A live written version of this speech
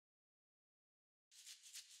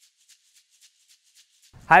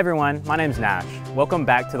Hi everyone, my name's Nash. Welcome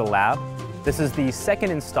back to the lab. This is the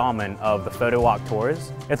second installment of the photo walk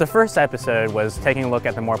tours. If the first episode was taking a look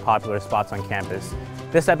at the more popular spots on campus,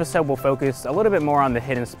 this episode will focus a little bit more on the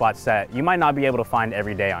hidden spots that you might not be able to find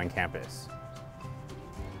every day on campus.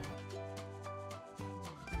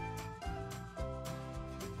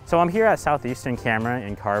 So I'm here at Southeastern Camera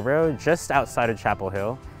in Carborough, just outside of Chapel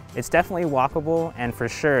Hill. It's definitely walkable, and for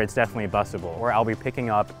sure it's definitely busable, where I'll be picking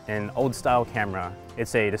up an old style camera.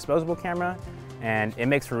 It's a disposable camera and it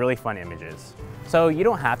makes for really fun images. So you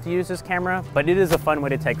don't have to use this camera, but it is a fun way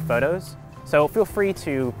to take photos. So feel free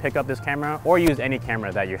to pick up this camera or use any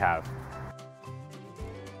camera that you have.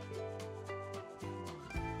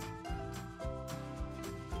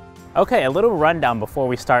 Okay, a little rundown before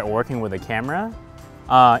we start working with the camera.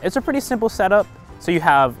 It's a pretty simple setup. So you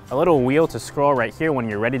have a little wheel to scroll right here when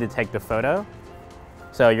you're ready to take the photo.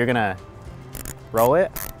 So you're gonna roll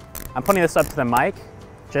it. I'm putting this up to the mic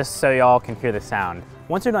just so y'all can hear the sound.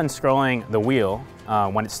 Once you're done scrolling the wheel,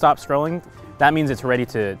 when it stops scrolling, that means it's ready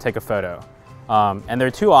to take a photo. And there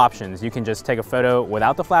are two options. You can just take a photo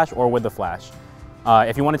without the flash or with the flash.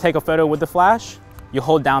 If you want to take a photo with the flash, you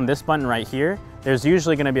hold down this button right here. There's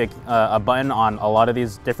usually gonna be a button on a lot of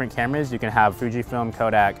these different cameras. You can have Fujifilm,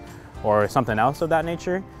 Kodak, or something else of that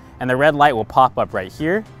nature. And the red light will pop up right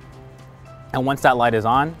here. And once that light is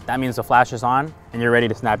on, that means the flash is on and you're ready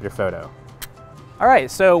to snap your photo. All right,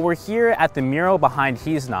 so we're here at the mural behind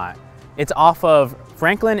He's Not. It's off of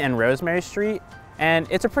Franklin and Rosemary Street, and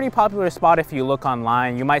it's a pretty popular spot if you look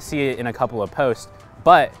online. You might see it in a couple of posts,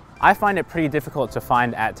 but I find it pretty difficult to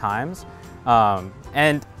find at times.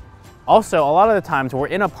 And also, a lot of the times we're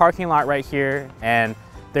in a parking lot right here, and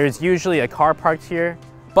there's usually a car parked here.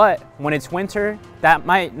 But when it's winter, that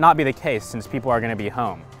might not be the case since people are gonna be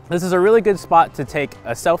home. This is a really good spot to take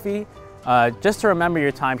a selfie, just to remember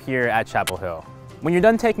your time here at Chapel Hill. When you're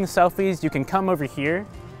done taking selfies, you can come over here,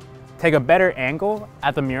 take a better angle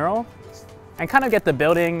at the mural, and kind of get the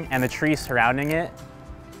building and the trees surrounding it.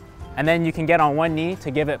 And then you can get on one knee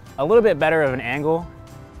to give it a little bit better of an angle,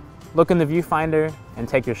 look in the viewfinder, and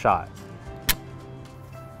take your shot.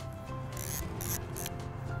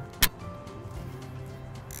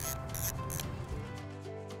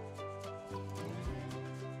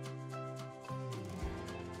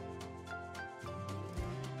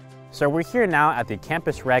 So we're here now at the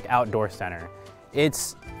Campus Rec Outdoor Center.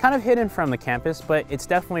 It's kind of hidden from the campus, but it's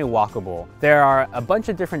definitely walkable. There are a bunch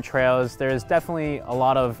of different trails. There's definitely a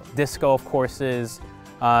lot of disc golf courses.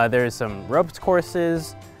 There's some ropes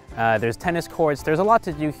courses. There's tennis courts. There's a lot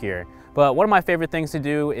to do here. But one of my favorite things to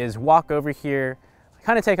do is walk over here,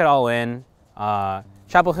 kind of take it all in.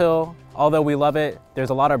 Chapel Hill, although we love it, there's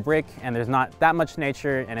a lot of brick and there's not that much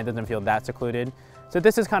nature and it doesn't feel that secluded. So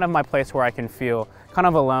this is kind of my place where I can feel kind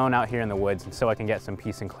of alone out here in the woods, and so I can get some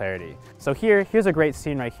peace and clarity. So here's a great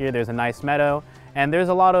scene right here. There's a nice meadow and there's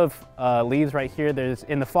a lot of leaves right here.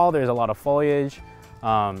 In the fall, there's a lot of foliage,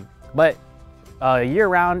 but year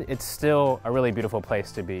round, it's still a really beautiful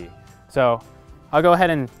place to be. So I'll go ahead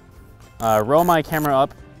and roll my camera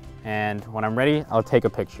up, and when I'm ready, I'll take a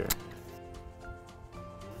picture.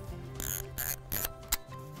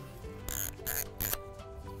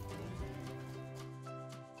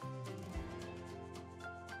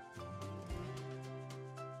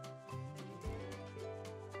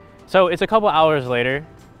 So it's a couple hours later.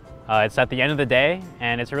 It's at the end of the day,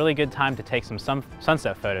 and it's a really good time to take some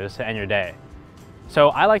sunset photos to end your day. So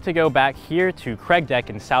I like to go back here to Craig Deck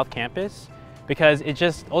in South Campus because it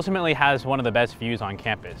just ultimately has one of the best views on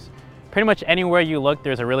campus. Pretty much anywhere you look,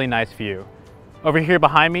 there's a really nice view. Over here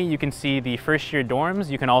behind me, you can see the first year dorms.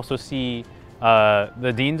 You can also see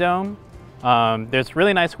the Dean Dome. There's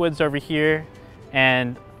really nice woods over here,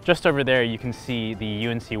 and just over there, you can see the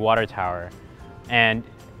UNC water tower. And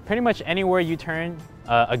pretty much anywhere you turn,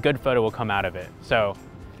 a good photo will come out of it. So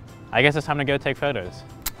I guess it's time to go take photos.